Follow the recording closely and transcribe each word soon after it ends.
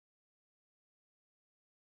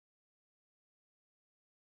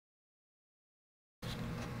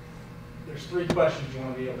there's three questions you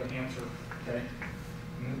want to be able to answer, okay?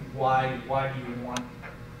 Why do you want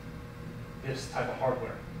this type of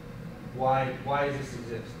hardware? Why does this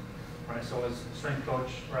exist? Right, so as a strength coach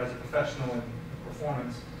or as a professional in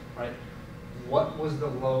performance, right, what was the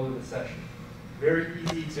load of the session? Very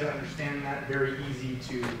easy to understand that, very easy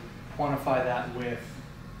to quantify that with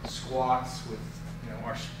squats, with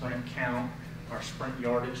our sprint count, our sprint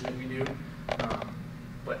yardage that we do.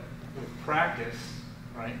 But with practice,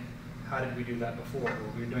 right, how did we do that before? Well,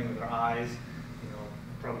 we were doing it with our eyes.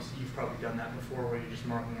 You've probably done that before, where you're just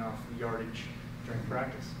marking off the yardage during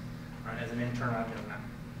practice. Right? As an intern, I've done that.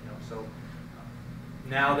 So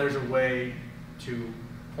now there's a way to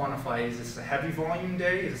quantify: is this a heavy volume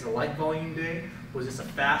day? Is this a light volume day? Was this a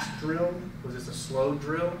fast drill? Was this a slow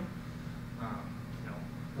drill?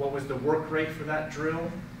 What was the work rate for that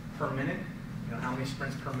drill per minute? How many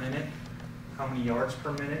sprints per minute? How many yards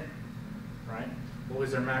per minute? Right? What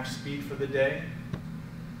was their max speed for the day?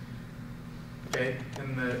 Okay,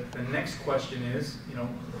 and the next question is,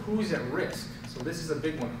 who's at risk? So this is a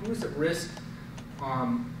big one. Who's at risk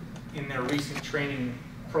in their recent training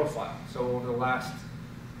profile? So over the last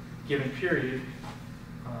given period,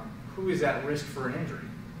 who is at risk for an injury,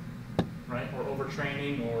 right? Or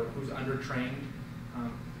overtraining, or who's undertrained?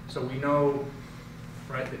 So we know,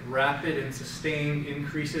 right, that rapid and sustained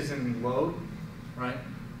increases in load, right,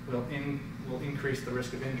 will increase the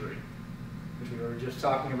risk of injury, which we were just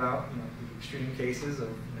talking about, the extreme cases of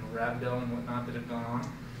rhabdo and whatnot that have gone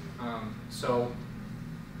on. So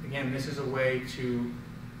again, this is a way to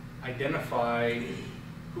identify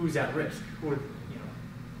who's at risk. Who are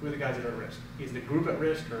the guys that are at risk? Is the group at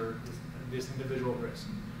risk, or is this individual at risk?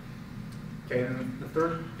 Okay, and then the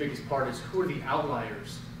third biggest part is, who are the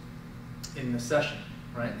outliers in the session,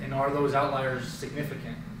 right? And are those outliers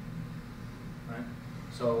significant, right?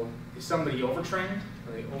 So is somebody overtrained?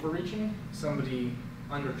 Are they overreaching? Is somebody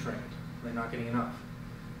undertrained? Are they not getting enough?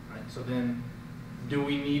 Right? So then, do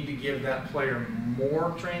we need to give that player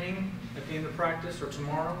more training at the end of practice or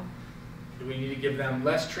tomorrow? Do we need to give them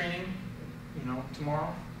less training,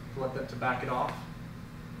 tomorrow, to back it off?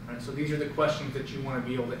 Right? So these are the questions that you want to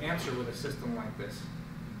be able to answer with a system like this.